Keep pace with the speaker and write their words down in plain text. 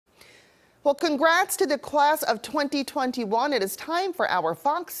Well, congrats to the class of 2021. It is time for our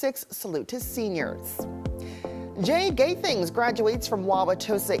Fox 6 Salute to Seniors. Jay Gaithings graduates from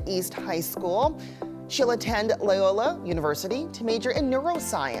Wauwatosa East High School. She'll attend Loyola University to major in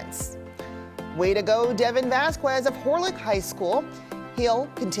neuroscience. Way to go, Devin Vasquez of Horlick High School. He'll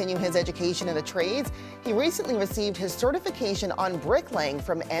continue his education in the trades. He recently received his certification on bricklaying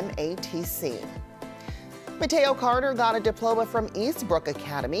from MATC. Mateo Carter got a diploma from Eastbrook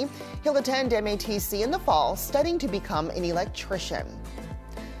Academy. He'll attend MATC in the fall, studying to become an electrician.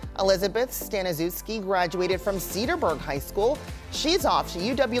 Elizabeth Staniszewski graduated from Cedarburg High School. She's off to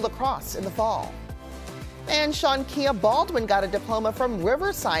UW La Crosse in the fall. And Shawnkia Baldwin got a diploma from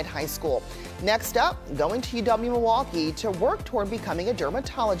Riverside High School. Next up, going to UW Milwaukee to work toward becoming a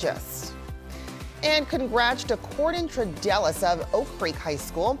dermatologist. And congrats to Corden Tredelis of Oak Creek High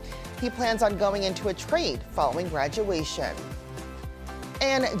School. He plans on going into a trade following graduation.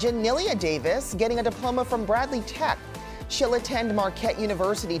 And Janilia Davis getting a diploma from Bradley Tech. She'll attend Marquette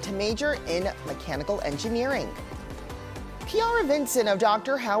University to major in mechanical engineering. Kiara Vinson of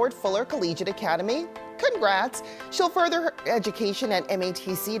Dr. Howard Fuller Collegiate Academy. Congrats. She'll further her education at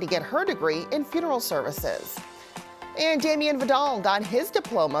MATC to get her degree in funeral services. And Damian Vidal got his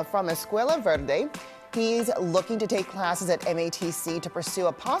diploma from Escuela Verde. He's looking to take classes at MATC to pursue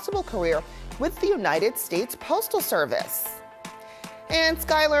a possible career with the United States Postal Service. And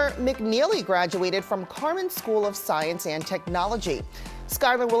Skylar McNeely graduated from Carmen School of Science and Technology.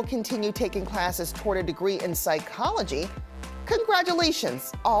 Skylar will continue taking classes toward a degree in psychology.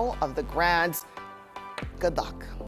 Congratulations, all of the grads. Good luck.